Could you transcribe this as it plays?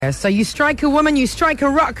So you strike a woman, you strike a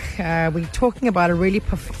rock. We're talking about a really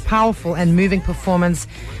powerful and moving performance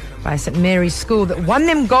by St. Mary's School that won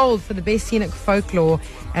them gold for the best scenic folklore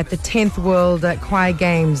at the 10th World Choir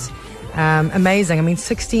Games. Amazing. I mean,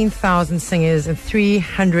 16,000 singers and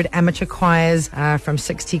 300 amateur choirs from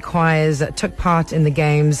 60 choirs took part in the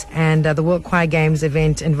games, and the World Choir Games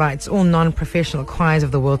event invites all non-professional choirs of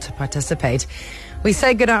the world to participate. We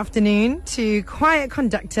say good afternoon to choir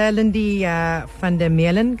conductor Lindy van der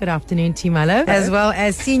Meulen. Good afternoon to you, my love. As well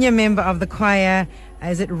as senior member of the choir,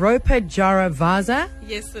 is it Ropa Jara Vaza?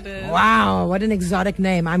 Yes, it is. Wow, what an exotic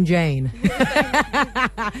name. I'm Jane.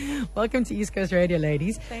 Welcome to East Coast Radio,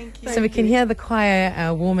 ladies. Thank you. So we can hear the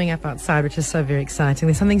choir warming up outside, which is so very exciting.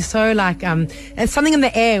 There's something so like, there's something in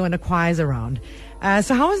the air when a choir's around.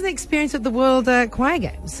 So how was the experience at the World Choir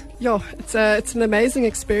Games? It's an amazing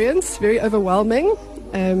experience, very overwhelming.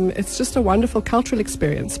 It's just a wonderful cultural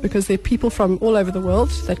experience because there are people from all over the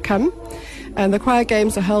world that come. And the choir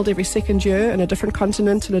games are held every second year in a different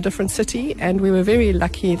continent, in a different city, and we were very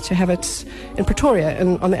lucky to have it in Pretoria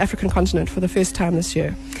on the African continent for the first time this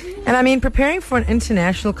year. And I mean, preparing for an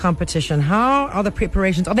international competition, how are the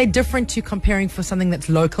preparations? Are they different to comparing for something that's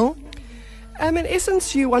local? In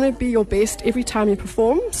essence, you want to be your best every time you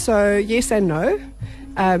perform, so yes and no.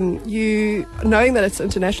 You knowing that it's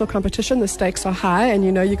international competition, the stakes are high, and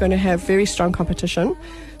you know you're going to have very strong competition.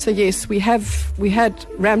 So yes, we had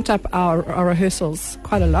ramped up our rehearsals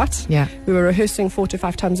quite a lot. Yeah, we were rehearsing 4 to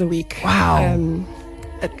 5 times a week. Wow,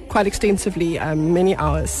 quite extensively, many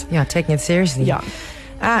hours. Yeah, taking it seriously. Yeah.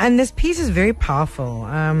 And this piece is very powerful,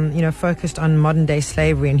 focused on modern day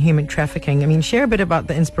slavery and human trafficking. I mean, share a bit about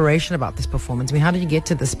the inspiration about this performance. I mean, how did you get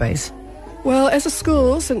to this space? Well, as a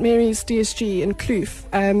school, St. Mary's DSG in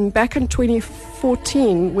Kloof, back in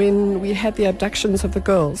 2014 when we had the abductions of the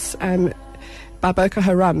girls by Boko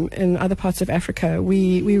Haram in other parts of Africa,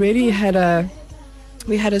 we really had a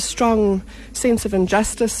strong sense of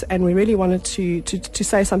injustice, and we really wanted to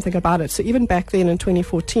say something about it. So even back then in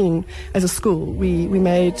 2014, as a school, we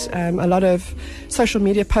made a lot of social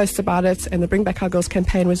media posts about it, and the Bring Back Our Girls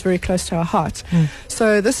campaign was very close to our heart.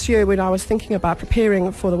 So this year, when I was thinking about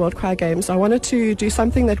preparing for the World Choir Games, I wanted to do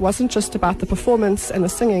something that wasn't just about the performance and the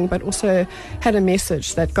singing, but also had a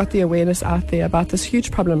message that got the awareness out there about this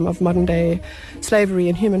huge problem of modern day slavery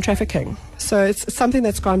and human trafficking. So it's something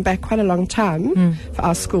that's gone back quite a long time for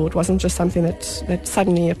our school. It wasn't just something that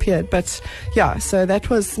suddenly appeared. But yeah, so that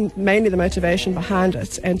was mainly the motivation behind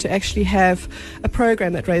it, and to actually have a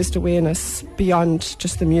program that raised awareness beyond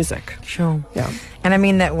just the music. Sure. Yeah. And I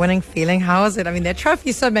mean, that winning feeling, how is it? I mean, that trophy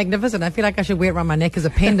is so magnificent. I feel like I should wear it around my neck as a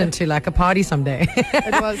pendant to like a party someday.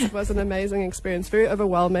 It was an amazing experience, very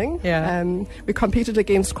overwhelming. Yeah. We competed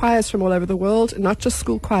against choirs from all over the world, not just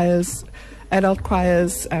school choirs, adult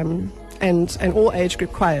choirs, and all age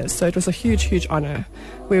group choirs. So it was a huge, huge honor.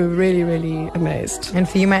 We were really, really amazed. And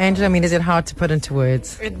for you, my angel, I mean, is it hard to put into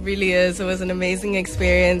words? It really is. It was an amazing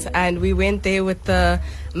experience, and we went there with the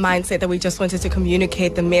mindset that we just wanted to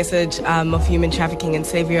communicate the message of human trafficking and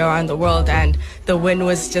slavery around the world, and the win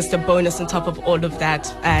was just a bonus on top of all of that,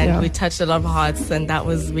 and we touched a lot of hearts, and that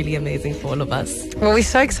was really amazing for all of us. Well, we're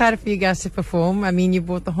so excited for you guys to perform. I mean, you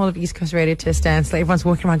brought the whole of East Coast Radio to a standstill. Everyone's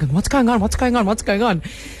walking around going, what's going on, what's going on, what's going on?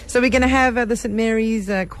 So we're going to have the St. Mary's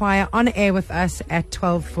choir on air with us at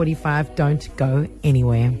 12:45. Don't go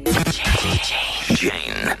anywhere.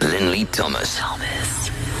 Jane Linley Thomas,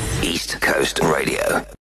 East Coast Radio.